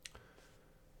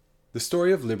The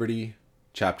Story of Liberty,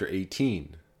 Chapter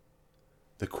 18.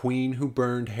 The Queen Who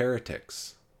Burned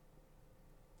Heretics.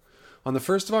 On the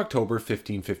 1st of October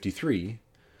 1553,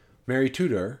 Mary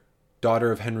Tudor, daughter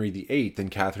of Henry VIII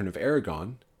and Catherine of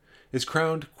Aragon, is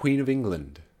crowned Queen of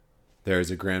England. There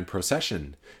is a grand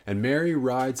procession, and Mary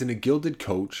rides in a gilded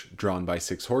coach drawn by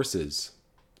 6 horses.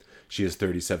 She is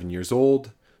 37 years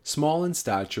old, small in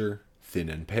stature, thin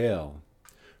and pale.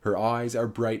 Her eyes are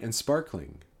bright and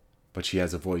sparkling, but she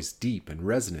has a voice deep and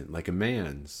resonant like a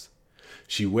man's.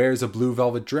 She wears a blue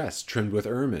velvet dress trimmed with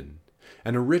ermine,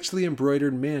 and a richly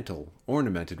embroidered mantle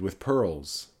ornamented with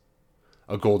pearls.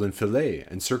 A golden fillet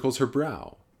encircles her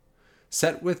brow,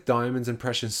 set with diamonds and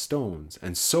precious stones,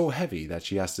 and so heavy that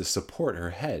she has to support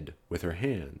her head with her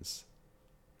hands.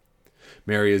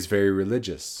 Mary is very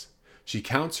religious. She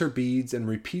counts her beads and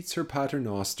repeats her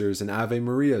paternosters and Ave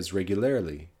Marias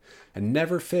regularly, and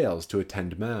never fails to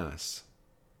attend Mass.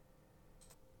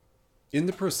 In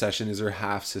the procession is her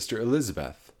half-sister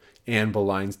Elizabeth, Anne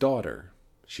Boleyn's daughter.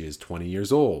 She is 20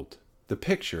 years old, the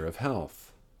picture of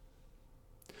health.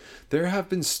 There have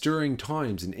been stirring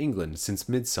times in England since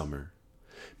midsummer.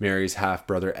 Mary's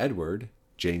half-brother Edward,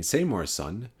 Jane Seymour's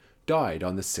son, died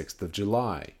on the 6th of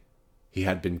July. He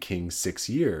had been king 6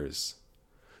 years.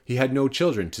 He had no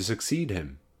children to succeed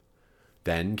him.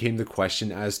 Then came the question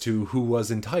as to who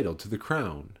was entitled to the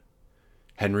crown.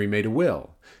 Henry made a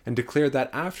will, and declared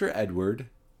that after Edward,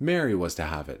 Mary was to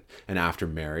have it, and after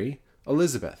Mary,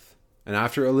 Elizabeth, and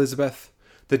after Elizabeth,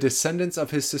 the descendants of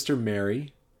his sister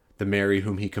Mary, the Mary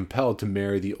whom he compelled to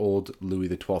marry the old Louis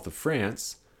XII of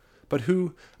France, but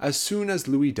who, as soon as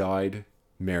Louis died,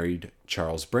 married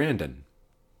Charles Brandon.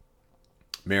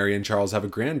 Mary and Charles have a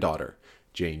granddaughter,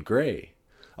 Jane Grey,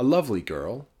 a lovely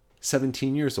girl,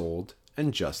 17 years old,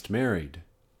 and just married.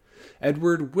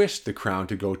 Edward wished the crown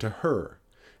to go to her,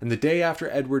 and the day after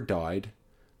Edward died,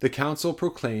 the council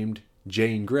proclaimed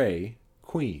Jane Grey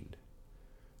queen.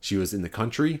 She was in the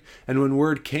country, and when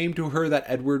word came to her that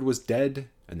Edward was dead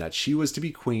and that she was to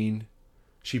be queen,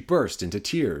 she burst into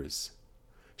tears.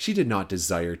 She did not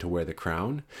desire to wear the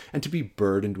crown, and to be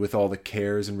burdened with all the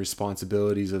cares and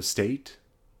responsibilities of state.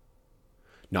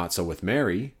 Not so with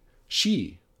Mary.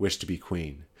 She wished to be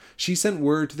queen. She sent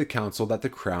word to the council that the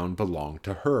crown belonged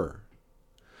to her.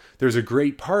 There was a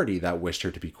great party that wished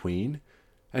her to be queen,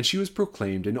 and she was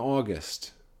proclaimed in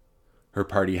August. Her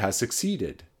party has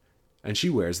succeeded, and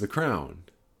she wears the crown.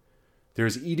 There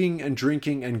is eating and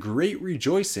drinking and great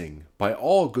rejoicing by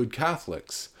all good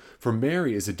Catholics, for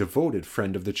Mary is a devoted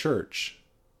friend of the Church.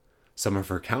 Some of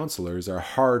her counselors are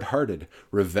hard-hearted,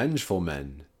 revengeful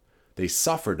men. They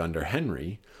suffered under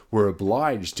Henry, were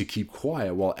obliged to keep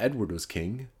quiet while Edward was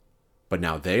king, but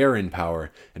now they are in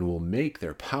power and will make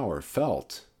their power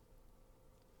felt.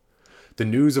 The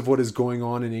news of what is going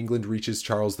on in England reaches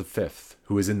Charles V,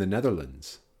 who is in the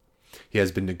Netherlands. He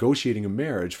has been negotiating a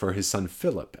marriage for his son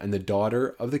Philip and the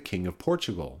daughter of the King of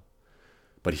Portugal.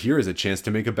 But here is a chance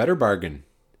to make a better bargain.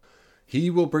 He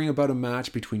will bring about a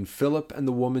match between Philip and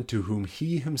the woman to whom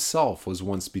he himself was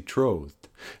once betrothed,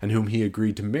 and whom he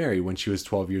agreed to marry when she was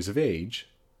 12 years of age,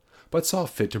 but saw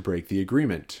fit to break the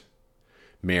agreement.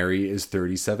 Mary is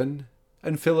 37,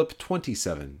 and Philip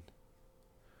 27.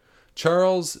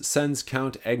 Charles sends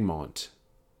Count Egmont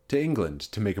to England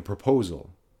to make a proposal.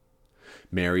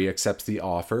 Mary accepts the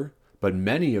offer, but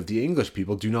many of the English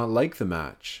people do not like the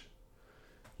match.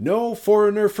 "No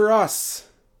foreigner for us!"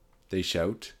 they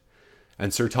shout,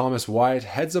 and Sir Thomas Wyatt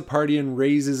heads a party and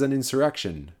raises an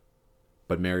insurrection.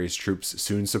 But Mary's troops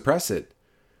soon suppress it,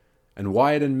 and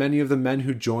Wyatt and many of the men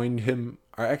who joined him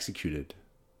are executed.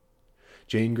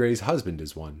 Jane Grey's husband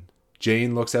is one.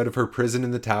 Jane looks out of her prison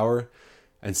in the Tower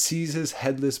and sees his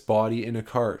headless body in a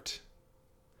cart.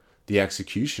 The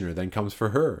executioner then comes for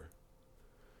her.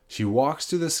 She walks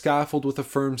to the scaffold with a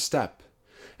firm step,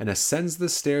 and ascends the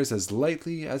stairs as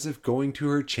lightly as if going to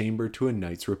her chamber to a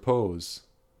night's repose.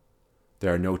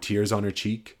 There are no tears on her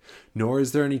cheek, nor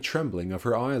is there any trembling of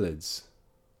her eyelids.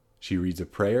 She reads a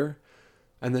prayer,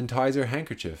 and then ties her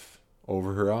handkerchief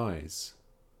over her eyes.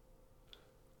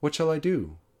 "What shall I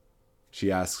do?"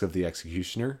 she asks of the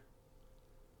executioner.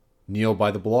 "Kneel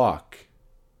by the block."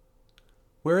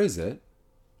 "Where is it?"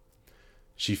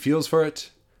 She feels for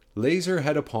it, lays her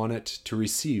head upon it to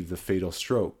receive the fatal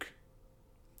stroke.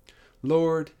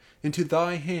 "Lord, into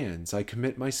thy hands I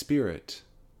commit my spirit."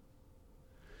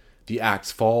 The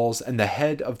axe falls, and the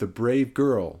head of the brave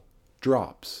girl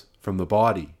drops from the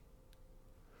body.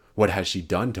 What has she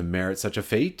done to merit such a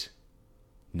fate?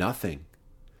 Nothing.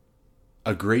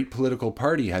 A great political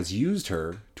party has used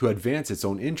her to advance its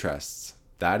own interests.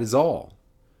 That is all.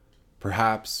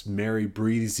 Perhaps Mary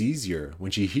breathes easier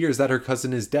when she hears that her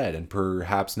cousin is dead, and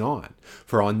perhaps not,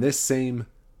 for on this same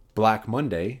Black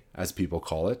Monday, as people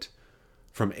call it,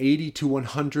 from 80 to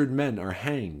 100 men are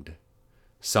hanged.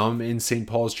 Some in St.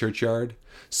 Paul's churchyard,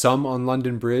 some on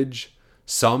London Bridge,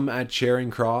 some at Charing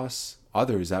Cross,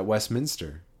 others at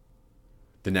Westminster.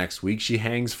 The next week she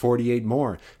hangs 48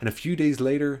 more, and a few days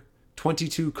later,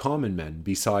 22 common men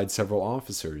besides several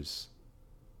officers.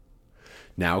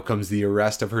 Now comes the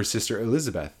arrest of her sister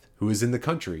Elizabeth, who is in the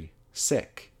country,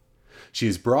 sick. She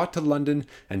is brought to London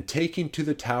and taken to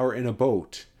the Tower in a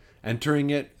boat, entering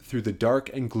it through the dark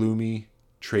and gloomy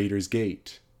Traitor's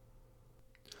Gate.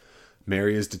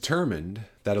 Mary is determined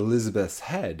that Elizabeth's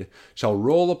head shall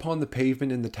roll upon the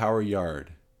pavement in the Tower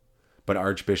yard. But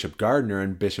Archbishop Gardiner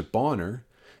and Bishop Bonner,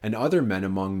 and other men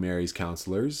among Mary's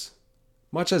counsellors,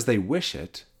 much as they wish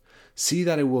it, see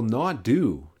that it will not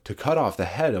do to cut off the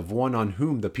head of one on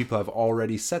whom the people have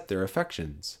already set their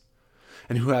affections,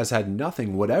 and who has had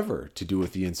nothing whatever to do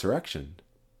with the insurrection.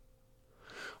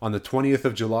 On the 20th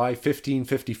of July,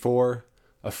 1554,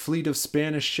 a fleet of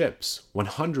Spanish ships,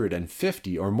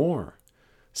 150 or more,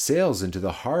 sails into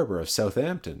the harbour of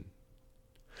Southampton.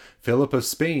 Philip of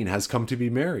Spain has come to be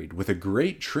married, with a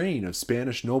great train of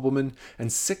Spanish noblemen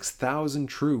and 6,000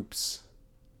 troops.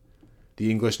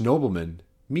 The English noblemen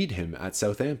meet him at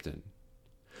Southampton.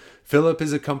 Philip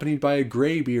is accompanied by a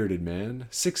grey-bearded man,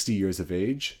 60 years of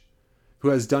age, who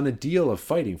has done a deal of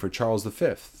fighting for Charles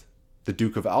V, the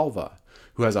Duke of Alva,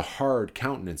 who has a hard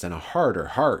countenance and a harder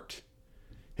heart.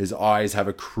 His eyes have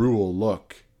a cruel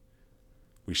look.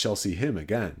 We shall see him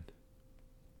again.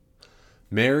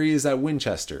 Mary is at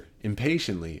Winchester,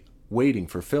 impatiently waiting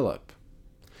for Philip.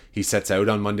 He sets out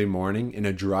on Monday morning in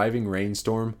a driving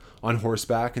rainstorm on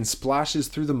horseback and splashes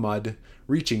through the mud,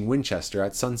 reaching Winchester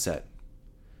at sunset.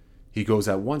 He goes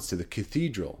at once to the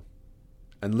cathedral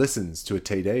and listens to a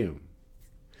Te Deum.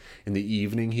 In the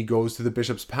evening he goes to the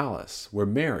bishop's palace, where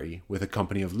Mary, with a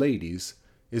company of ladies,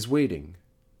 is waiting.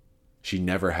 She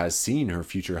never has seen her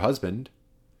future husband.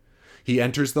 He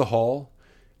enters the hall,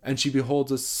 and she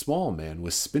beholds a small man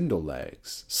with spindle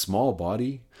legs, small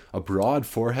body, a broad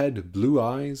forehead, blue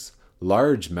eyes,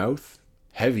 large mouth,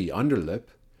 heavy underlip,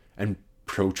 and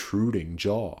protruding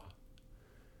jaw.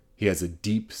 He has a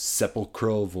deep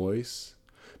sepulchral voice,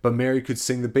 but Mary could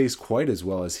sing the bass quite as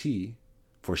well as he,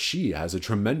 for she has a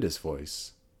tremendous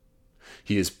voice.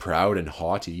 He is proud and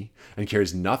haughty, and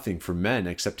cares nothing for men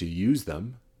except to use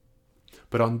them.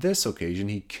 But on this occasion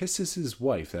he kisses his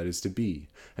wife that is to be,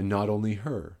 and not only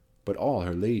her, but all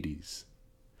her ladies.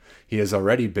 He has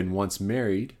already been once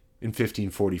married, in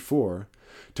 1544,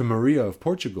 to Maria of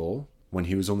Portugal, when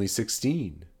he was only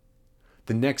 16.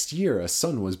 The next year a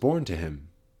son was born to him.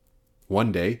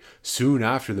 One day, soon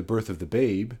after the birth of the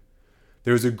babe,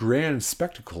 there was a grand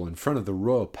spectacle in front of the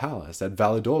royal palace at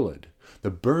Valladolid, the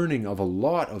burning of a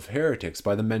lot of heretics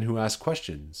by the men who asked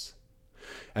questions.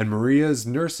 And Maria's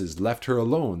nurses left her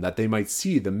alone that they might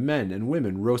see the men and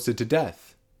women roasted to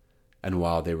death. And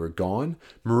while they were gone,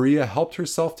 Maria helped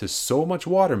herself to so much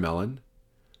watermelon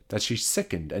that she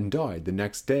sickened and died the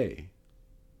next day.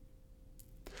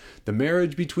 The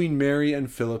marriage between Mary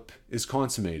and Philip is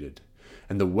consummated,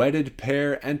 and the wedded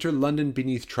pair enter London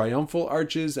beneath triumphal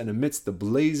arches and amidst the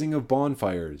blazing of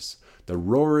bonfires, the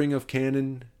roaring of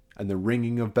cannon, and the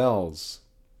ringing of bells.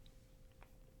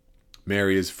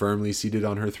 Mary is firmly seated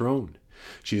on her throne.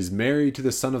 She is married to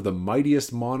the son of the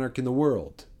mightiest monarch in the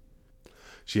world.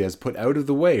 She has put out of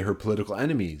the way her political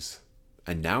enemies,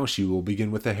 and now she will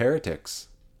begin with the heretics.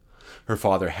 Her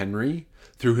father Henry,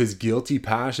 through his guilty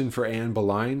passion for Anne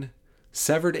Boleyn,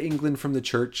 severed England from the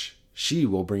church. She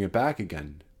will bring it back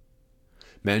again.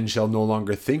 Men shall no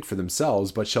longer think for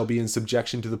themselves, but shall be in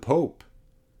subjection to the Pope.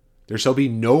 There shall be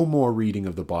no more reading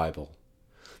of the Bible.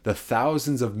 The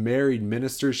thousands of married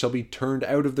ministers shall be turned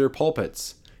out of their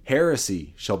pulpits.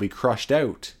 Heresy shall be crushed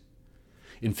out.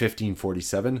 In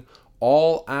 1547,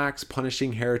 all acts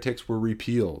punishing heretics were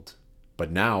repealed,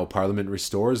 but now Parliament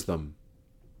restores them.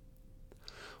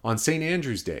 On St.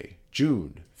 Andrew's Day,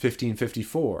 June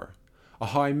 1554, a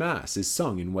high mass is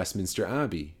sung in Westminster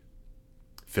Abbey.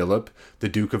 Philip, the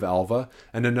Duke of Alva,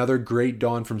 and another great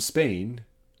don from Spain,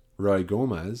 Ruy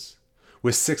Gomez,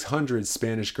 with 600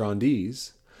 Spanish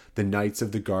grandees, the Knights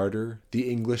of the Garter, the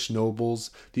English nobles,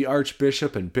 the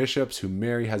Archbishop and bishops whom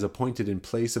Mary has appointed in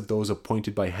place of those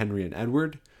appointed by Henry and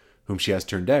Edward, whom she has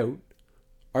turned out,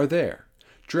 are there,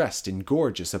 dressed in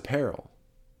gorgeous apparel.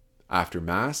 After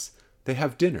Mass, they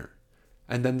have dinner,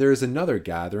 and then there is another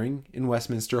gathering in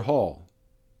Westminster Hall.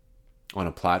 On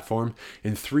a platform,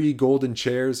 in 3 golden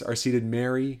chairs, are seated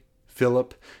Mary,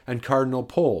 Philip, and Cardinal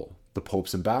Pole, the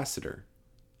Pope's ambassador.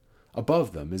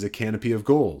 Above them is a canopy of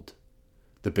gold.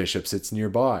 The bishop sits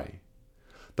nearby.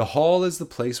 The hall is the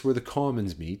place where the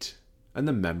commons meet, and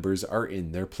the members are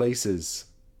in their places.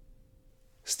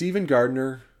 Stephen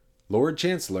Gardiner, Lord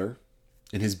Chancellor,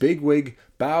 in his big wig,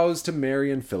 bows to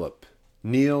Mary and Philip,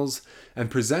 kneels,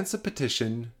 and presents a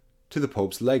petition to the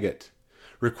Pope's legate,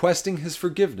 requesting his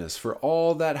forgiveness for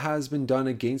all that has been done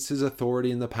against his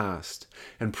authority in the past,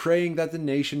 and praying that the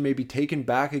nation may be taken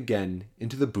back again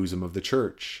into the bosom of the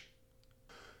Church.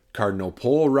 Cardinal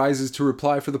Pole rises to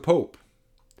reply for the Pope.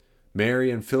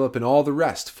 Mary and Philip and all the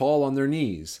rest fall on their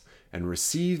knees and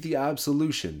receive the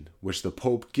absolution which the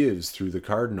Pope gives through the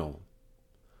Cardinal.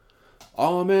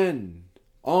 Amen!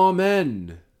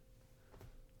 Amen!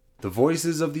 The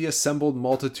voices of the assembled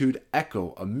multitude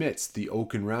echo amidst the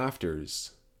oaken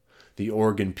rafters. The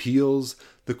organ peals,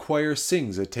 the choir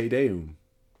sings a Te Deum.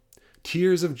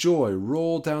 Tears of joy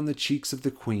roll down the cheeks of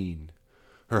the Queen.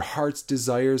 Her heart's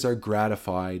desires are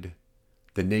gratified.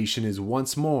 The nation is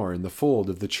once more in the fold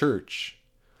of the Church.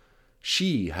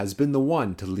 She has been the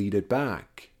one to lead it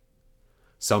back.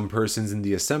 Some persons in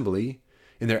the assembly,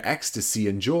 in their ecstasy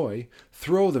and joy,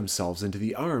 throw themselves into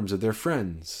the arms of their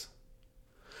friends.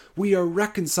 "We are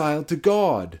reconciled to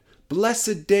God!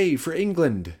 Blessed day for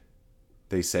England!"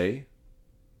 they say.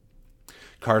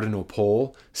 Cardinal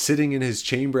Pole, sitting in his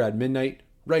chamber at midnight,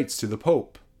 writes to the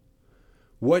Pope,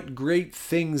 "What great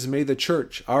things may the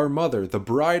Church, our mother, the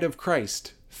bride of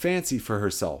Christ, fancy for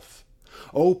herself!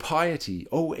 O piety,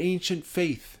 O ancient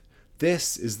faith,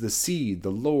 this is the seed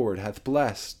the Lord hath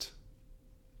blessed."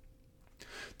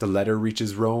 The letter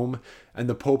reaches Rome, and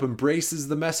the Pope embraces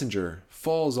the messenger,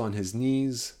 falls on his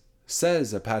knees,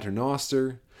 says a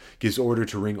paternoster, gives order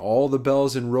to ring all the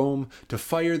bells in Rome, to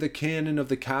fire the cannon of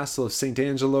the castle of St.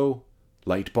 Angelo,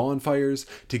 light bonfires,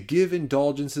 to give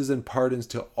indulgences and pardons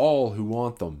to all who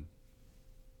want them.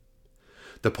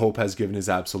 The Pope has given his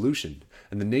absolution,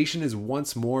 and the nation is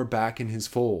once more back in his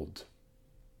fold.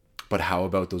 But how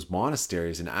about those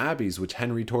monasteries and abbeys which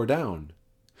Henry tore down?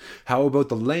 How about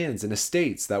the lands and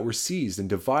estates that were seized and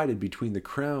divided between the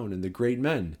crown and the great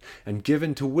men, and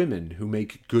given to women who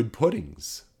make good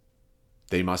puddings?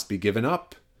 They must be given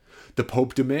up. The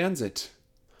Pope demands it.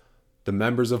 The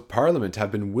members of Parliament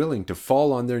have been willing to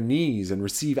fall on their knees and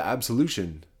receive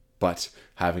absolution, but,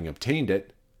 having obtained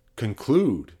it,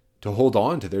 conclude to hold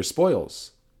on to their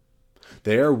spoils.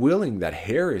 They are willing that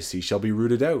heresy shall be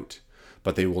rooted out,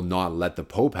 but they will not let the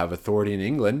Pope have authority in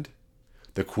England.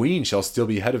 The Queen shall still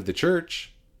be head of the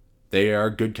Church. They are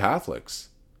good Catholics.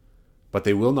 But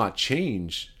they will not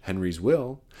change Henry's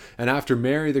will, and after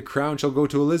Mary the crown shall go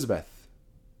to Elizabeth.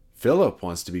 Philip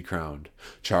wants to be crowned.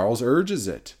 Charles urges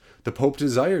it. The Pope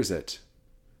desires it.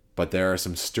 But there are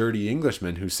some sturdy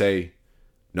Englishmen who say,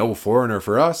 "No foreigner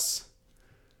for us."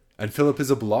 And Philip is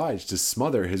obliged to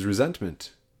smother his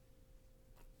resentment.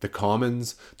 The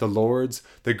Commons, the Lords,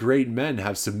 the great men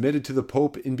have submitted to the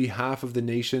Pope in behalf of the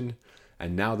nation,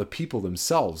 and now the people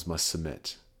themselves must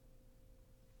submit.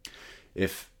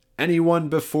 If anyone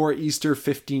before Easter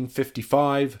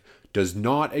 1555 does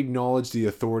not acknowledge the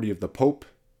authority of the Pope,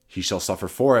 he shall suffer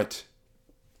for it,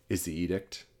 is the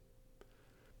edict.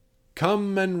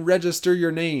 "Come and register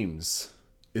your names,"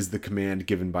 is the command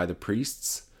given by the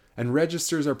priests, and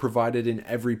registers are provided in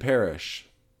every parish.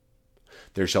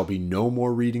 There shall be no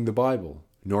more reading the Bible,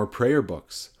 nor prayer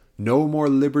books, no more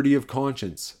liberty of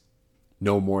conscience,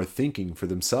 no more thinking for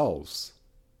themselves.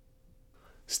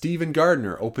 Stephen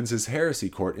Gardiner opens his heresy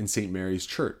court in St. Mary's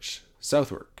Church,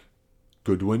 Southwark.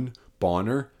 Goodwin,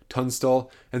 Bonner,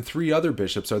 Tunstall, and 3 other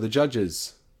bishops are the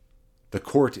judges. The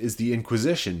court is the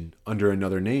Inquisition under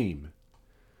another name.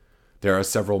 There are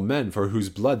several men for whose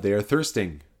blood they are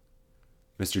thirsting.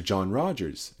 Mr. John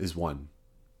Rogers is one.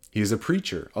 He is a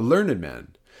preacher, a learned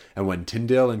man, and when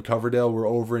Tyndale and Coverdale were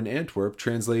over in Antwerp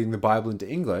translating the Bible into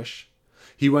English,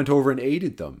 he went over and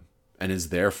aided them, and is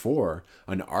therefore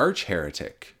an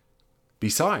arch-heretic.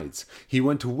 Besides, he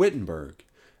went to Wittenberg,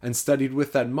 and studied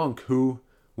with that monk who,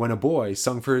 when a boy,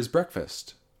 sung for his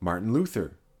breakfast, Martin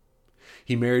Luther.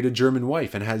 He married a German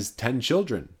wife and has 10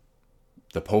 children.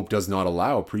 The Pope does not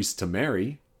allow priests to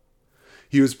marry.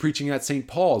 He was preaching at St.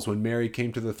 Paul's when Mary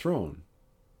came to the throne.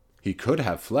 He could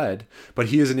have fled, but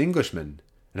he is an Englishman,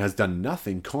 and has done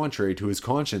nothing contrary to his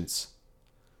conscience.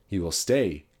 He will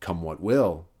stay, come what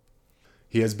will.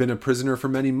 He has been a prisoner for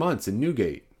many months in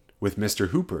Newgate, with Mr.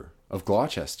 Hooper of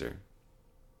Gloucester.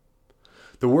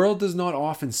 The world does not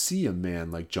often see a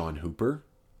man like John Hooper.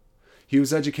 He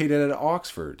was educated at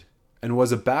Oxford, and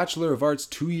was a Bachelor of Arts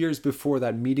 2 years before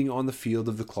that meeting on the field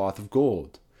of the cloth of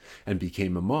gold, and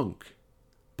became a monk.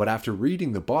 But after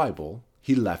reading the Bible,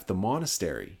 he left the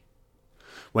monastery.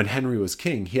 When Henry was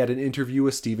king, he had an interview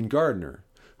with Stephen Gardiner,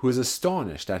 who was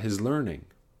astonished at his learning.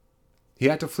 He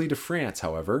had to flee to France,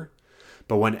 however,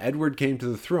 but when Edward came to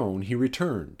the throne, he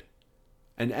returned,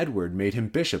 and Edward made him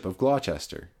Bishop of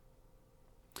Gloucester.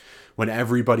 When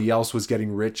everybody else was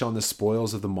getting rich on the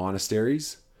spoils of the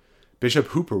monasteries, Bishop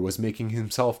Hooper was making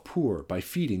himself poor by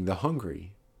feeding the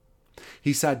hungry.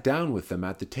 He sat down with them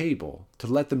at the table to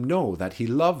let them know that he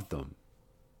loved them.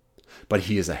 But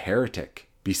he is a heretic.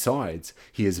 Besides,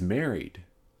 he is married.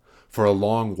 For a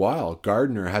long while,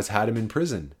 Gardiner has had him in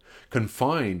prison,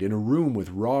 confined in a room with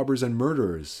robbers and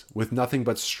murderers, with nothing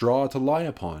but straw to lie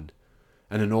upon,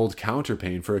 and an old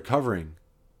counterpane for a covering.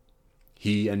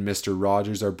 He and Mr.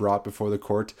 Rogers are brought before the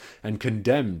court and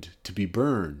condemned to be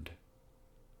burned.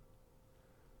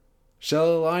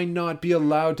 "Shall I not be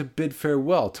allowed to bid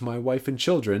farewell to my wife and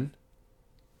children?"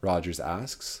 Rogers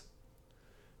asks.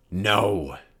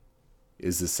 "No,"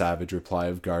 is the savage reply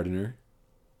of Gardiner.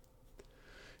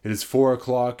 It is 4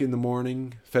 o'clock in the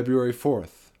morning, February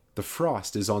 4th. The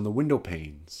frost is on the window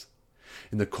panes.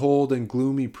 In the cold and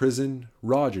gloomy prison,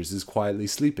 Rogers is quietly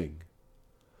sleeping.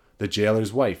 The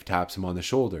jailer's wife taps him on the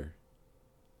shoulder.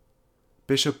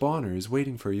 "Bishop Bonner is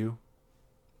waiting for you."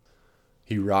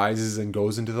 He rises and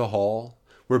goes into the hall,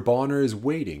 where Bonner is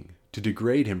waiting to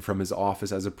degrade him from his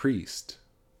office as a priest.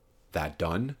 That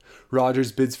done,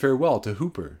 Rogers bids farewell to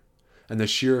Hooper, and the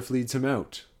sheriff leads him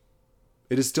out.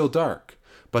 It is still dark,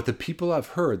 but the people have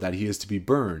heard that he is to be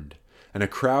burned, and a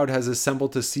crowd has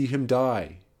assembled to see him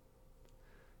die.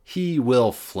 "He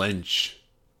will flinch,"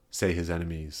 say his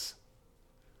enemies.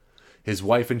 His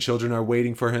wife and children are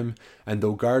waiting for him, and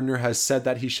though Gardiner has said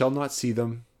that he shall not see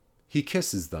them, he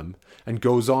kisses them and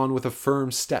goes on with a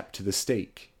firm step to the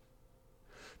stake.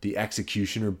 The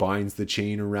executioner binds the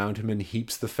chain around him and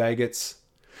heaps the faggots.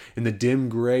 In the dim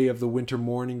gray of the winter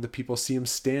morning, the people see him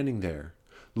standing there,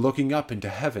 looking up into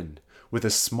heaven, with a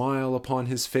smile upon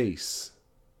his face.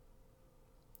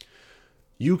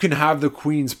 "You can have the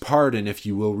Queen's pardon if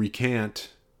you will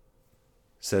recant,"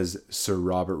 says Sir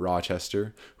Robert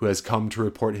Rochester, who has come to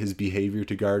report his behavior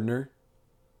to Gardiner.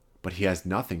 But he has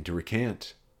nothing to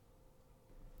recant.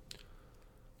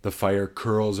 The fire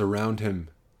curls around him.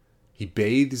 He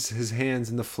bathes his hands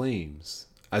in the flames,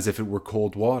 as if it were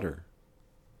cold water.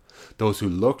 Those who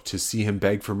look to see him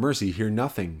beg for mercy hear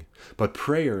nothing but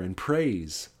prayer and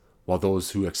praise, while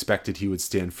those who expected he would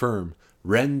stand firm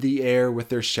rend the air with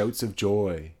their shouts of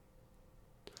joy.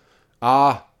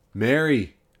 "Ah,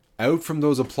 Mary, out from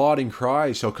those applauding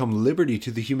cries shall come liberty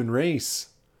to the human race.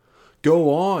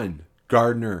 Go on,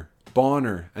 Gardiner,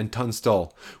 Bonner, and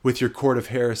Tunstall, with your court of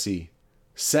heresy.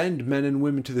 Send men and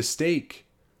women to the stake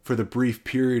for the brief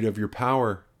period of your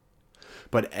power.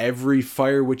 But every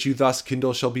fire which you thus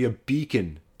kindle shall be a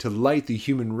beacon to light the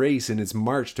human race in its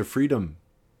march to freedom.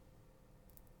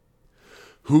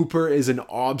 Hooper is an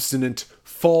obstinate,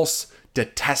 false,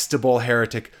 detestable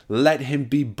heretic. Let him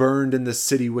be burned in the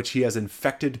city which he has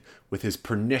infected with his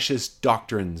pernicious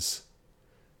doctrines,"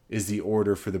 is the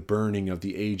order for the burning of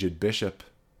the aged bishop.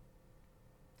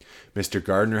 Mr.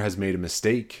 Gardiner has made a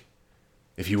mistake.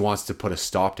 If he wants to put a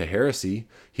stop to heresy,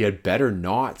 he had better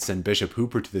not send Bishop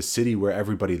Hooper to the city where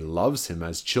everybody loves him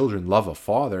as children love a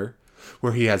father,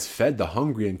 where he has fed the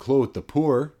hungry and clothed the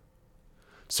poor.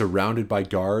 Surrounded by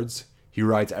guards, he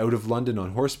rides out of London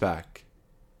on horseback.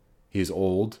 He is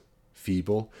old,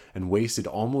 feeble, and wasted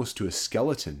almost to a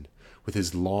skeleton, with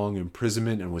his long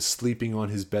imprisonment, and was sleeping on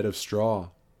his bed of straw.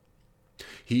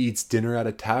 He eats dinner at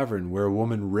a tavern where a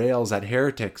woman rails at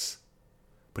heretics.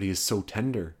 But he is so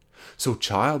tender, so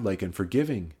childlike and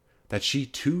forgiving, that she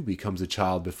too becomes a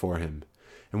child before him,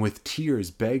 and with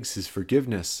tears begs his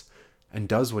forgiveness, and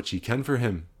does what she can for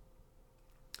him.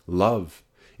 Love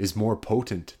is more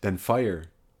potent than fire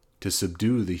to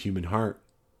subdue the human heart.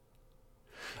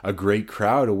 A great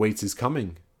crowd awaits his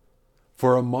coming.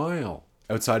 For a mile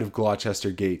outside of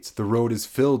Gloucester gates, the road is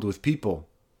filled with people.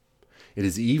 It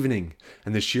is evening,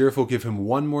 and the sheriff will give him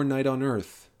one more night on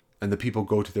earth, and the people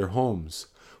go to their homes,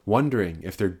 wondering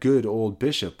if their good old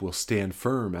bishop will stand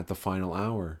firm at the final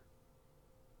hour.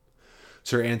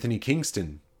 Sir Anthony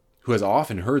Kingston, who has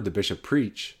often heard the bishop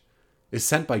preach, is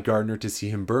sent by Gardiner to see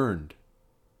him burned.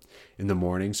 In the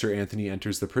morning, Sir Anthony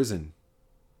enters the prison.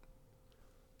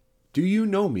 "Do you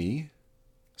know me?"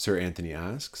 Sir Anthony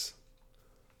asks.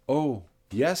 "Oh,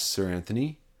 yes, Sir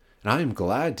Anthony, and I am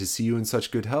glad to see you in such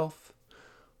good health.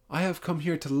 I have come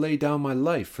here to lay down my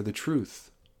life for the truth."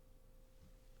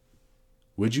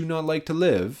 "Would you not like to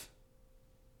live?"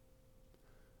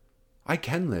 "I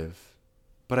can live,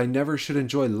 but I never should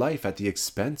enjoy life at the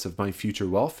expense of my future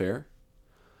welfare.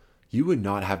 You would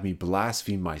not have me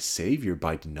blaspheme my Saviour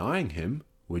by denying him,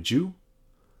 would you?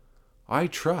 I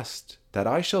trust that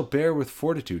I shall bear with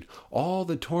fortitude all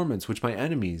the torments which my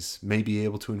enemies may be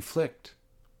able to inflict."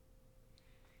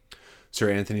 Sir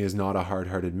Anthony is not a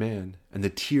hard-hearted man, and the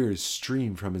tears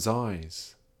stream from his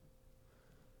eyes.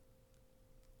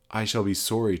 "I shall be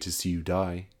sorry to see you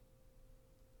die.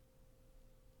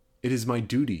 It is my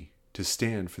duty to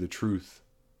stand for the truth."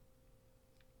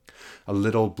 A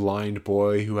little blind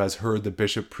boy who has heard the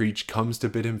bishop preach comes to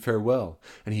bid him farewell,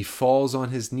 and he falls on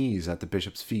his knees at the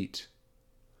bishop's feet.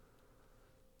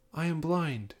 "I am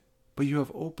blind, but you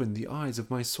have opened the eyes of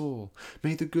my soul.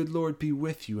 May the good Lord be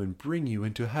with you and bring you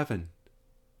into heaven."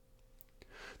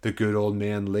 The good old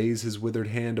man lays his withered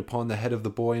hand upon the head of the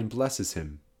boy and blesses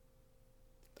him.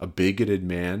 A bigoted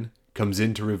man comes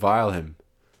in to revile him.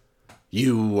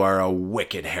 "You are a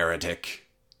wicked heretic."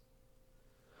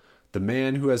 The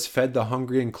man who has fed the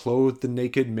hungry and clothed the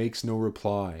naked makes no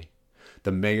reply.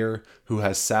 The mayor, who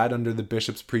has sat under the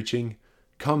bishop's preaching,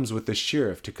 comes with the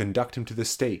sheriff to conduct him to the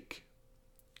stake.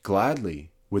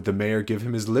 Gladly would the mayor give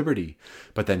him his liberty,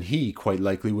 but then he quite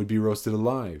likely would be roasted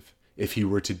alive, if he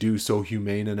were to do so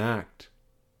humane an act.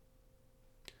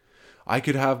 "I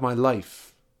could have my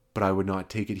life, but I would not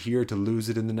take it here to lose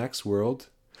it in the next world.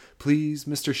 Please,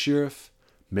 Mr. Sheriff,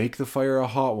 make the fire a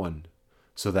hot one,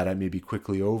 so that it may be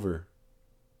quickly over."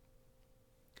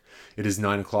 It is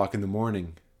 9 o'clock in the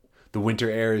morning. The winter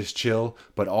air is chill,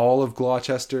 but all of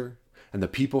Gloucester and the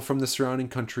people from the surrounding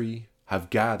country have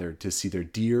gathered to see their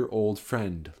dear old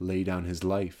friend lay down his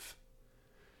life.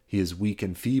 He is weak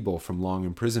and feeble from long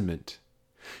imprisonment.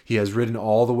 He has ridden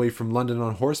all the way from London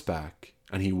on horseback,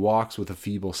 and he walks with a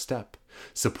feeble step,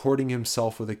 supporting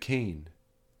himself with a cane.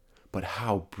 But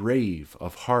how brave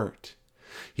of heart!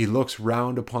 He looks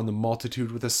round upon the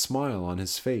multitude with a smile on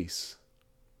his face.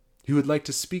 He would like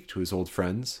to speak to his old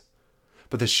friends,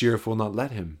 but the sheriff will not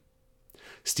let him.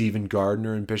 Stephen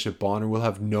Gardiner and Bishop Bonner will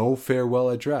have no farewell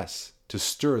address to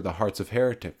stir the hearts of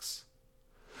heretics.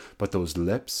 But those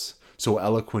lips, so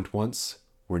eloquent once,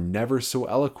 were never so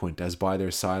eloquent as by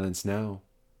their silence now.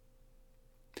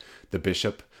 The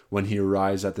bishop, when he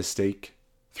arrives at the stake,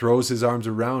 throws his arms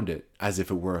around it as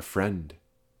if it were a friend.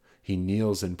 He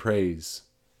kneels and prays.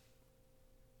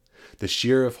 The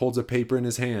sheriff holds a paper in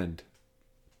his hand.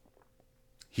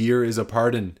 "Here is a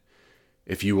pardon,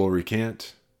 if you will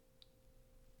recant."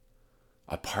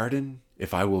 "A pardon,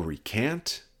 if I will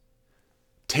recant?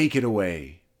 Take it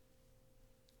away."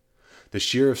 The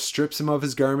sheriff strips him of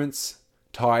his garments,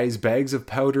 ties bags of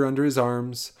powder under his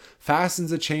arms,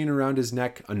 fastens a chain around his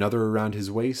neck, another around his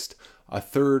waist, a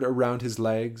third around his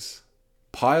legs,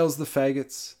 piles the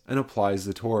faggots, and applies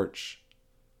the torch.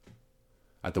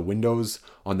 At the windows,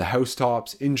 on the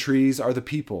housetops, in trees, are the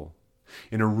people.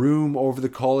 In a room over the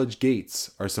college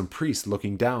gates are some priests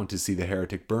looking down to see the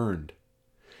heretic burned.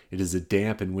 It is a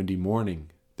damp and windy morning.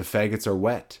 The faggots are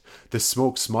wet. The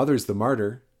smoke smothers the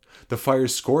martyr. The fire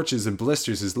scorches and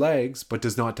blisters his legs, but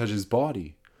does not touch his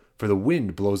body, for the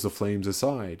wind blows the flames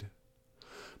aside.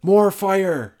 "More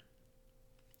fire!"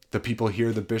 The people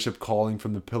hear the bishop calling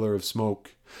from the pillar of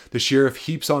smoke. The sheriff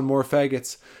heaps on more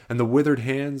faggots, and the withered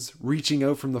hands, reaching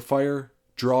out from the fire,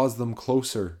 draws them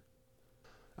closer.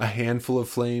 A handful of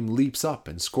flame leaps up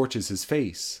and scorches his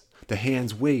face. The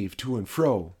hands wave to and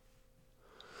fro.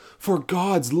 "For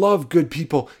God's love, good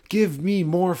people, give me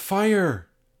more fire!"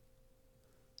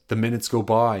 The minutes go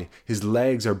by. His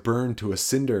legs are burned to a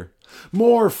cinder.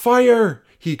 "More fire!"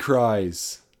 he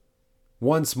cries.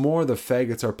 Once more the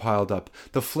faggots are piled up.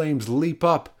 The flames leap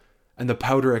up, and the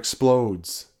powder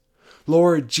explodes.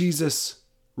 "Lord Jesus,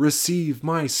 receive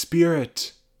my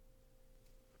spirit!"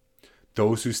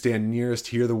 Those who stand nearest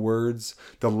hear the words,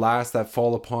 the last that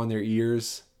fall upon their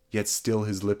ears, yet still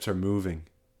his lips are moving.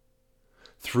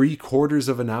 3/4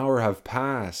 of an hour have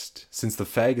passed since the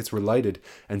faggots were lighted,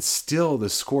 and still the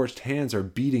scorched hands are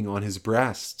beating on his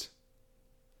breast.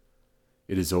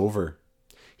 It is over.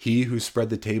 He who spread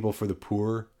the table for the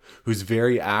poor, whose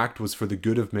very act was for the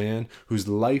good of man, whose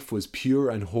life was pure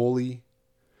and holy,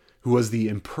 who was the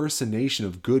impersonation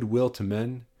of goodwill to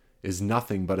men, is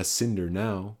nothing but a cinder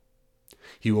now.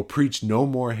 He will preach no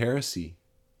more heresy.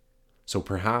 So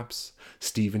perhaps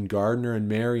Stephen Gardiner and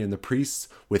Mary and the priests,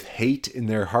 with hate in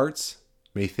their hearts,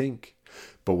 may think,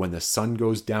 but when the sun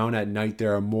goes down at night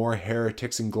there are more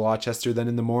heretics in Gloucester than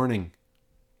in the morning.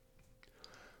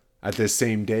 At this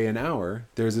same day and hour,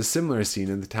 there is a similar scene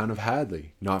in the town of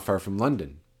Hadley, not far from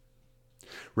London.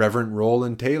 Reverend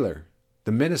Rowland Taylor,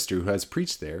 the minister who has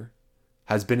preached there,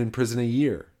 has been in prison a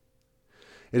year.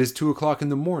 It is 2 o'clock in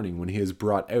the morning when he is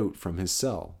brought out from his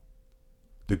cell.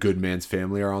 The good man's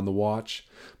family are on the watch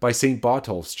by St.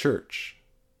 Botolph's church.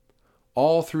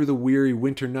 All through the weary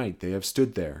winter night they have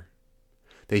stood there.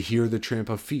 They hear the tramp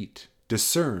of feet,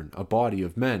 discern a body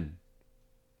of men.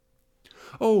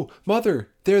 "Oh, mother,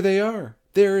 there they are!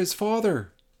 There is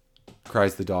father!"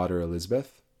 cries the daughter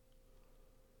Elizabeth.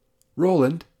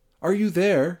 "Roland, are you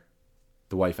there?"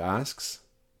 the wife asks.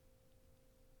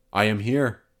 "I am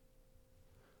here."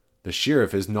 The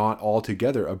sheriff is not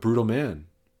altogether a brutal man.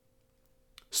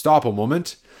 "Stop a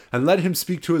moment, and let him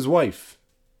speak to his wife,"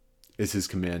 is his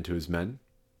command to his men.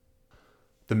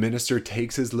 The minister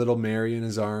takes his little Mary in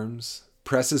his arms,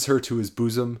 presses her to his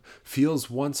bosom, feels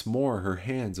once more her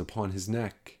hands upon his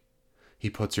neck. He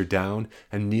puts her down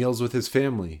and kneels with his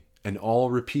family, and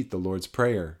all repeat the Lord's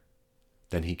Prayer.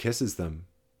 Then he kisses them.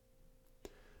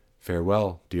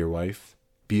 "Farewell, dear wife.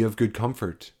 Be of good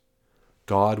comfort.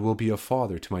 God will be a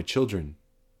father to my children."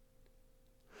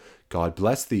 "God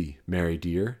bless thee, Mary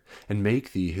dear, and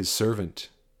make thee his servant."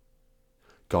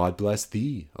 "God bless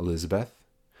thee, Elizabeth.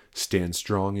 Stand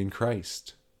strong in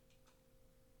Christ."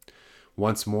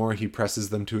 Once more he presses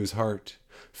them to his heart,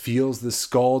 feels the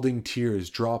scalding tears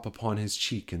drop upon his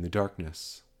cheek in the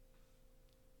darkness.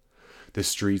 The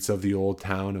streets of the old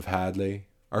town of Hadley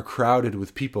are crowded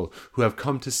with people who have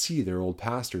come to see their old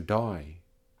pastor die.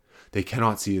 They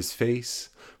cannot see his face,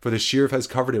 for the sheriff has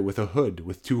covered it with a hood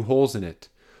with 2 holes in it,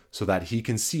 so that he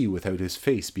can see without his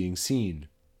face being seen.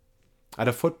 At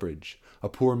a footbridge, a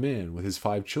poor man with his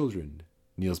 5 children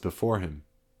kneels before him.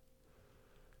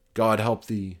 "God help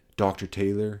thee, Dr.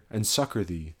 Taylor, and succor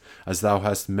thee, as thou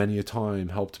hast many a time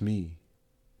helped me."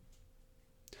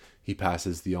 He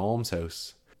passes the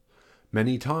almshouse.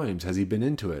 Many times has he been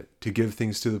into it to give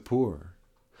things to the poor.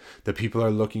 The people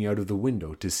are looking out of the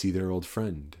window to see their old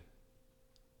friend.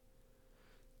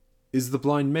 "Is the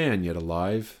blind man yet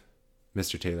alive?"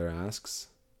 Mr. Taylor asks.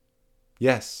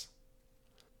 "Yes."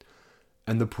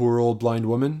 "And the poor old blind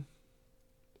woman?"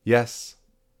 "Yes."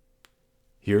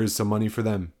 "Here is some money for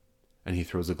them," and he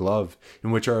throws a glove, in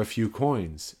which are a few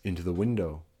coins, into the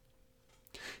window.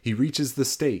 He reaches the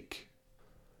stake.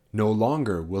 No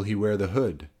longer will he wear the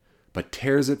hood, but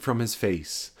tears it from his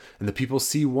face, and the people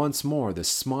see once more the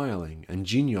smiling and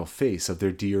genial face of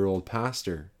their dear old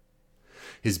pastor.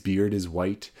 His beard is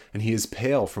white, and he is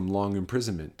pale from long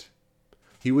imprisonment.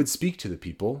 He would speak to the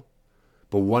people,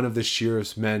 but one of the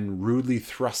sheriff's men rudely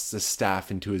thrusts a staff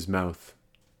into his mouth.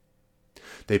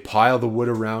 They pile the wood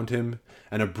around him,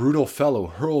 and a brutal fellow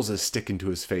hurls a stick into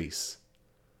his face.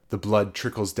 The blood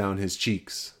trickles down his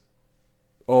cheeks.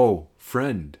 "Oh,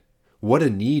 friend, what a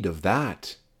need of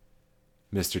that?"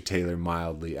 Mr. Taylor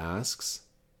mildly asks.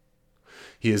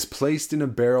 He is placed in a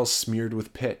barrel smeared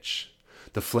with pitch.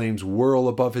 The flames whirl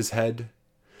above his head,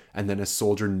 and then a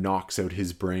soldier knocks out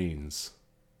his brains.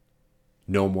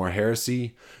 No more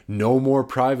heresy, no more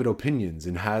private opinions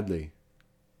in Hadley.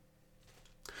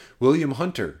 William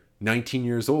Hunter, 19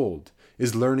 years old,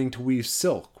 is learning to weave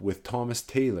silk with Thomas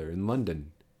Taylor in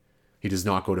London. He does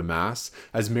not go to Mass,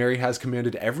 as Mary has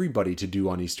commanded everybody to do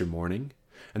on Easter morning,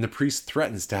 and the priest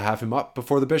threatens to have him up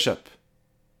before the bishop.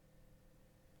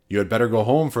 "You had better go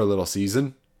home for a little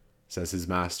season," says his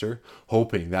master,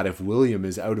 hoping that if William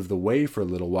is out of the way for a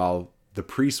little while, the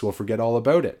priest will forget all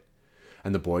about it,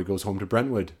 and the boy goes home to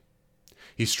Brentwood.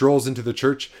 He strolls into the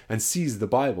church and sees the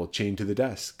Bible chained to the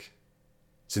desk.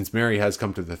 Since Mary has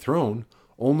come to the throne,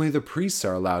 only the priests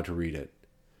are allowed to read it,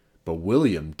 but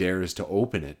William dares to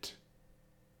open it.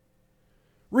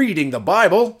 "Reading the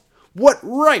Bible? What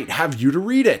right have you to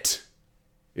read it?"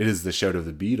 It is the shout of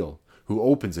the beadle, who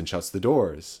opens and shuts the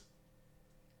doors.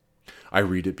 "I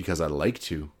read it because I like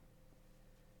to."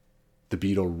 The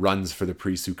beadle runs for the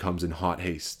priest, who comes in hot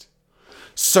haste.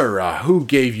 "Sirrah, who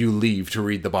gave you leave to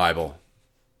read the Bible?"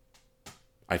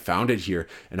 "I found it here,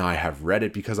 and I have read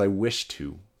it because I wish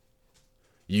to."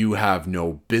 "You have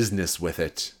no business with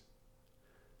it."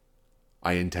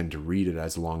 "I intend to read it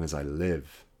as long as I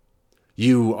live."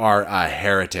 "You are a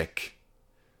heretic."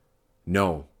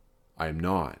 "No, I am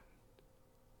not."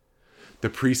 The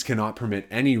priest cannot permit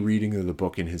any reading of the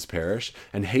book in his parish,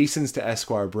 and hastens to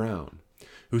Esquire Brown,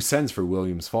 who sends for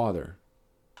William's father.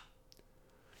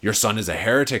 "Your son is a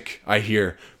heretic, I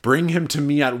hear. Bring him to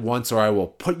me at once, or I will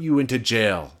put you into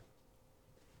jail."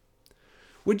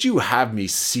 "Would you have me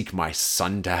seek my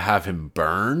son to have him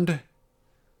burned?"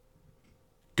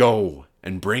 "Go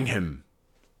and bring him."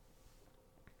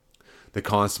 The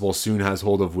constable soon has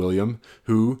hold of William,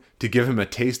 who, to give him a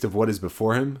taste of what is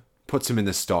before him, puts him in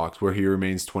the stocks, where he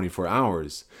remains 24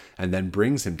 hours, and then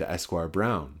brings him to Esquire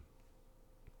Brown.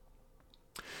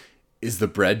 "Is the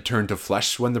bread turned to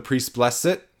flesh when the priest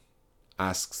blesses it?"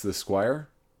 asks the squire.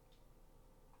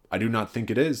 "I do not think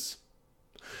it is."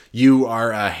 "You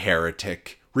are a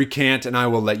heretic. Recant, and I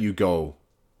will let you go."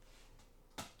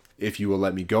 "If you will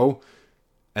let me go,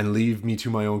 and leave me to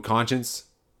my own conscience,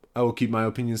 I will keep my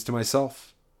opinions to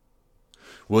myself.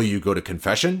 Will you go to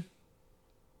confession?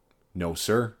 No,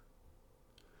 sir.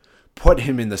 Put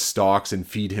him in the stocks and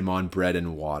feed him on bread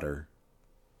and water.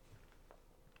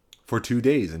 For 2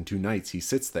 days and 2 nights he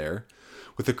sits there,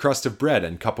 with a crust of bread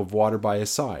and cup of water by his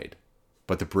side,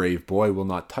 but the brave boy will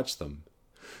not touch them.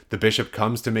 The bishop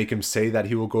comes to make him say that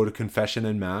he will go to confession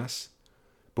and mass,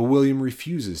 but William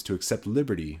refuses to accept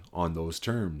liberty on those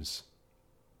terms.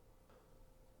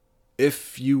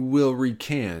 If you will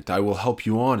recant, I will help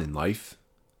you on in life.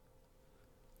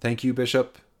 Thank you,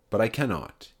 Bishop, but I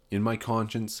cannot, in my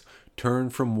conscience, turn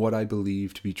from what I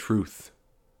believe to be truth.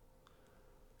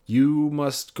 You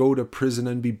must go to prison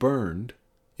and be burned,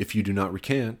 if you do not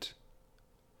recant.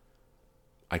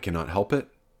 I cannot help it.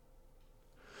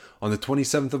 On the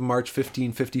 27th of March,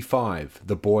 1555,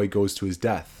 the boy goes to his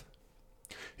death.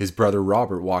 His brother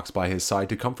Robert walks by his side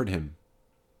to comfort him.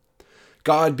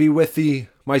 God be with thee,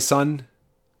 my son,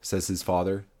 says his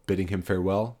father, bidding him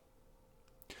farewell.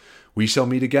 We shall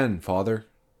meet again, father.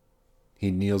 He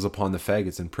kneels upon the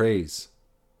faggots and prays.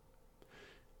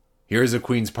 Here is a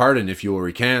queen's pardon if you will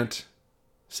recant,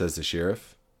 says the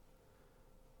sheriff.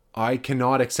 I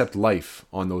cannot accept life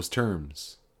on those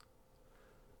terms.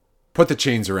 Put the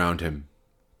chains around him.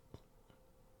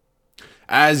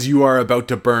 As you are about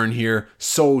to burn here,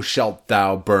 so shalt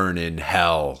thou burn in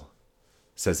hell,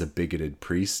 says a bigoted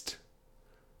priest.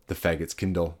 The faggots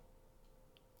kindle.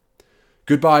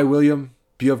 Goodbye, William.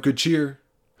 Be of good cheer.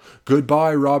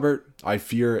 Goodbye, Robert. I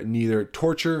fear neither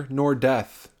torture nor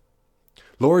death.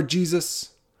 Lord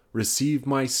Jesus, receive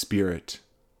my spirit.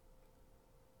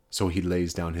 So he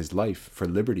lays down his life for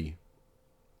liberty.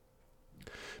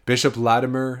 Bishop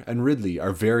Latimer and Ridley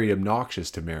are very obnoxious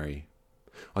to Mary.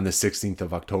 On the 16th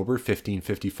of October,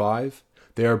 1555,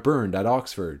 they are burned at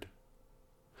Oxford.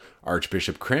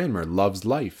 Archbishop Cranmer loves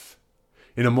life.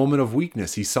 In a moment of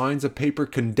weakness, he signs a paper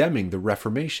condemning the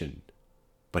Reformation,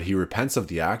 but he repents of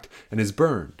the act and is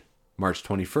burned, March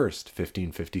 21st,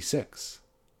 1556.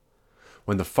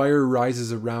 When the fire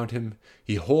rises around him,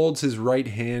 he holds his right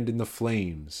hand in the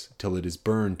flames till it is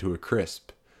burned to a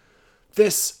crisp.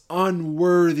 This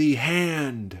unworthy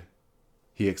hand,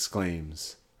 he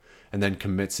exclaims, and then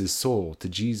commits his soul to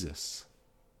Jesus.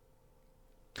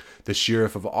 The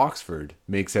Sheriff of Oxford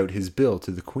makes out his bill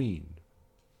to the Queen.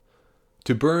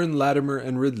 To burn Latimer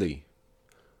and Ridley.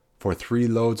 For 3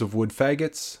 loads of wood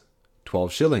faggots,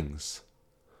 12 shillings.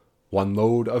 1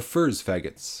 load of furze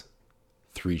faggots,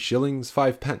 3 shillings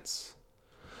 5 pence.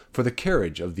 For the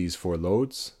carriage of these 4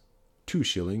 loads, 2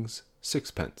 shillings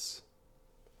 6 pence.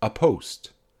 A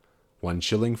post, 1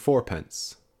 shilling 4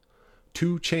 pence.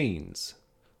 2 chains,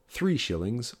 3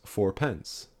 shillings 4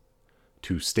 pence.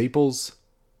 2 staples,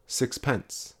 6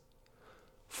 pence.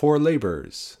 4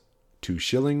 labourers, 2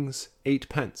 shillings 8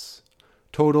 pence.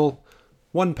 Total,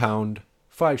 £1,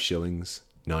 5 shillings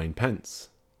 9 pence.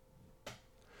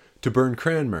 To burn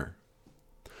Cranmer.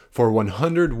 For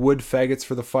 100 wood faggots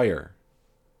for the fire,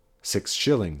 6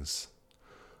 shillings.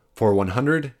 For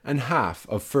 100 and half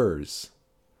of furze,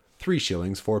 3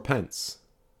 shillings 4 pence.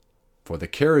 For the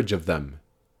carriage of them,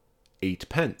 8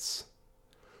 pence.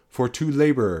 For 2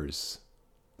 labourers,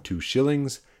 2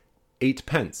 shillings 8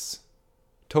 pence.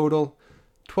 Total,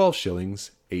 12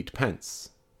 shillings 8 pence.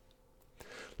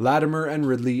 Latimer and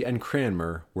Ridley and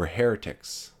Cranmer were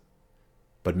heretics.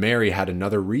 But Mary had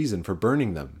another reason for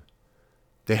burning them.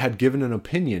 They had given an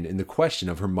opinion in the question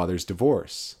of her mother's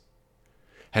divorce.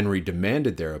 Henry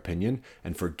demanded their opinion,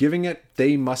 and for giving it,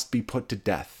 they must be put to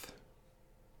death.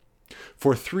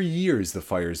 For 3 years the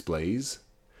fires blaze.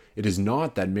 It is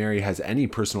not that Mary has any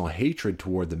personal hatred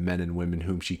toward the men and women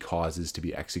whom she causes to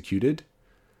be executed.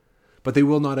 But they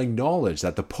will not acknowledge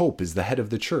that the Pope is the head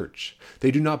of the Church. They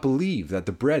do not believe that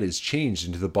the bread is changed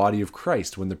into the body of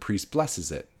Christ when the priest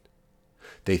blesses it.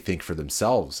 They think for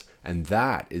themselves, and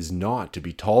that is not to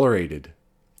be tolerated.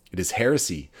 It is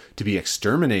heresy, to be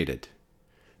exterminated.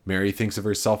 Mary thinks of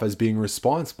herself as being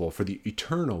responsible for the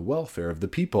eternal welfare of the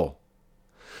people.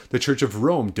 The Church of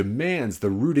Rome demands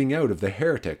the rooting out of the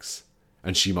heretics,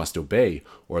 and she must obey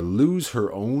or lose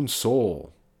her own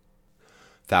soul.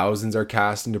 Thousands are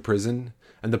cast into prison,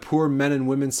 and the poor men and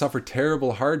women suffer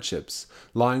terrible hardships,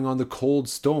 lying on the cold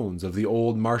stones of the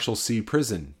old Marshalsea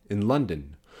prison in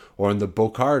London, or in the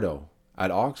Bocardo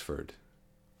at Oxford.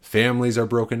 Families are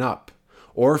broken up.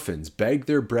 Orphans beg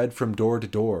their bread from door to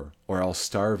door, or else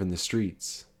starve in the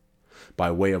streets.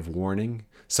 By way of warning,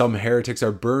 some heretics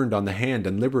are burned on the hand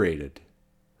and liberated.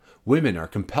 Women are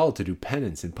compelled to do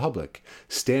penance in public,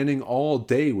 standing all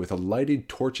day with a lighted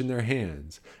torch in their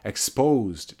hands,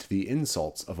 exposed to the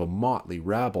insults of a motley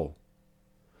rabble.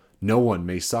 No one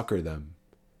may succor them.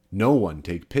 No one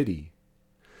take pity.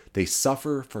 They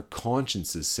suffer for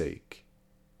conscience's sake.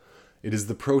 It is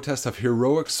the protest of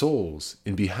heroic souls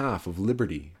in behalf of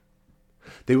liberty.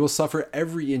 They will suffer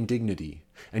every indignity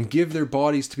and give their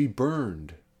bodies to be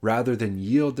burned rather than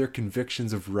yield their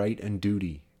convictions of right and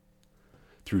duty.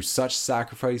 Through such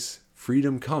sacrifice,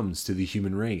 freedom comes to the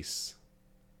human race.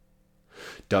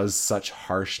 Does such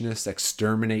harshness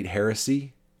exterminate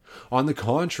heresy? On the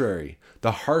contrary,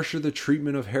 the harsher the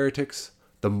treatment of heretics,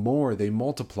 the more they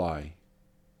multiply.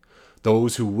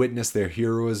 Those who witness their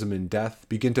heroism in death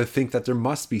begin to think that there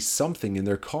must be something in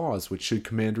their cause which should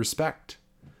command respect.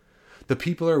 The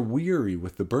people are weary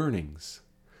with the burnings.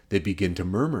 They begin to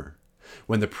murmur.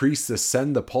 When the priests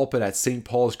ascend the pulpit at St.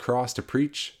 Paul's Cross to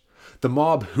preach, the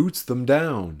mob hoots them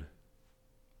down.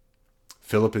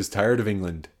 Philip is tired of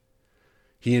England.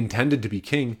 He intended to be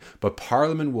king, but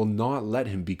Parliament will not let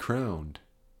him be crowned.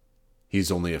 He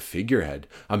is only a figurehead,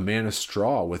 a man of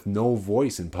straw with no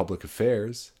voice in public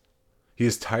affairs. He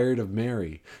is tired of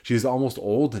Mary. She is almost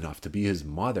old enough to be his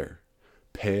mother.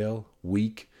 Pale,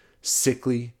 weak,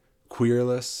 sickly,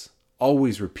 querulous,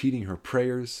 always repeating her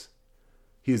prayers.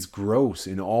 He is gross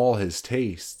in all his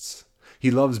tastes. He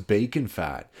loves bacon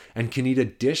fat and can eat a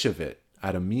dish of it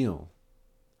at a meal.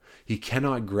 He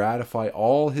cannot gratify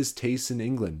all his tastes in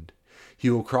England. He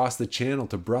will cross the Channel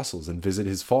to Brussels and visit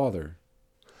his father.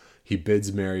 He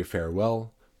bids Mary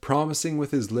farewell, promising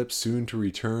with his lips soon to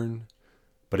return,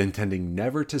 but intending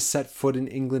never to set foot in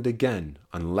England again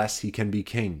unless he can be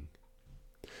king.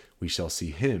 We shall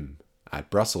see him at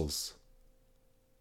Brussels.